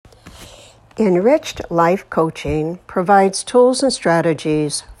Enriched Life Coaching provides tools and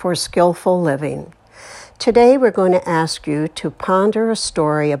strategies for skillful living. Today we're going to ask you to ponder a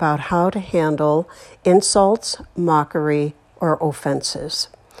story about how to handle insults, mockery, or offenses.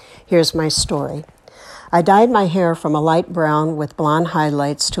 Here's my story. I dyed my hair from a light brown with blonde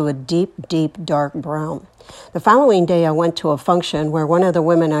highlights to a deep, dark brown. The following day I went to a function where one of the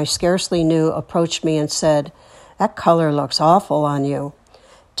women I scarcely knew approached me and said, "That color looks awful on you."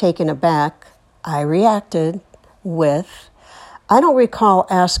 Taken aback, I reacted with, "I don't recall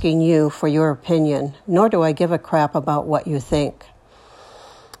asking you for your opinion, nor do I give a crap about what you think."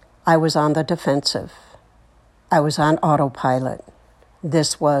 I was on the defensive. I was on autopilot.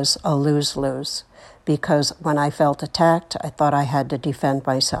 This was a lose-lose, because when I felt attacked, I thought I had to defend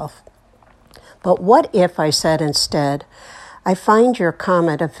myself. But what if I said instead, "I find your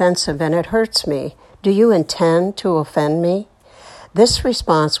comment offensive and it hurts me. Do you intend to offend me?" This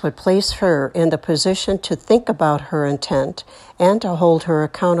response would place her in the position to think about her intent and to hold her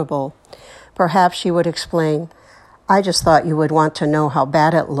accountable. Perhaps she would explain, "I just thought you would want to know how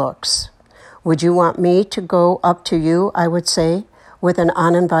bad it looks." "Would you want me to go up to you," I would say, "with an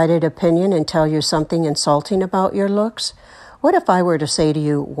uninvited opinion and tell you something insulting about your looks? What if I were to say to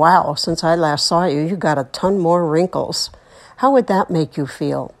you, 'Wow, since I last saw you, you got a ton more wrinkles'? How would that make you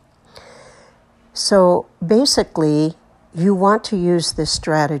feel?" So basically, you want to use this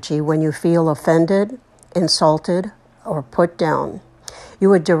strategy when you feel offended, insulted, or put down. You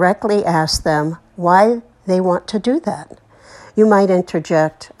would directly ask them why they want to do that. You might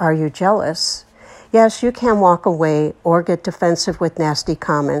interject, "Are you jealous?" Yes, you can walk away or get defensive with nasty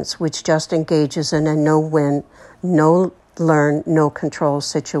comments, which just engages in a no-win, no-learn, no-control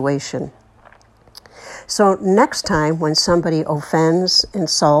situation. So next time when somebody offends,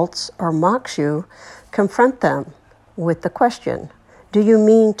 insults, or mocks you, confront them with the question, "Do you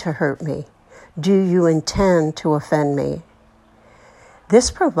mean to hurt me? Do you intend to offend me?"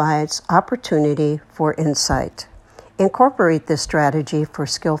 This provides opportunity for insight. Incorporate this strategy for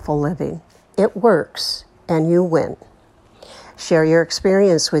skillful living. It works, and you win. Share your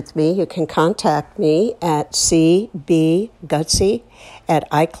experience with me. You can contact me at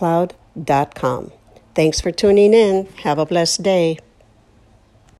cbgutsy@icloud.com. Thanks for tuning in. Have a blessed day.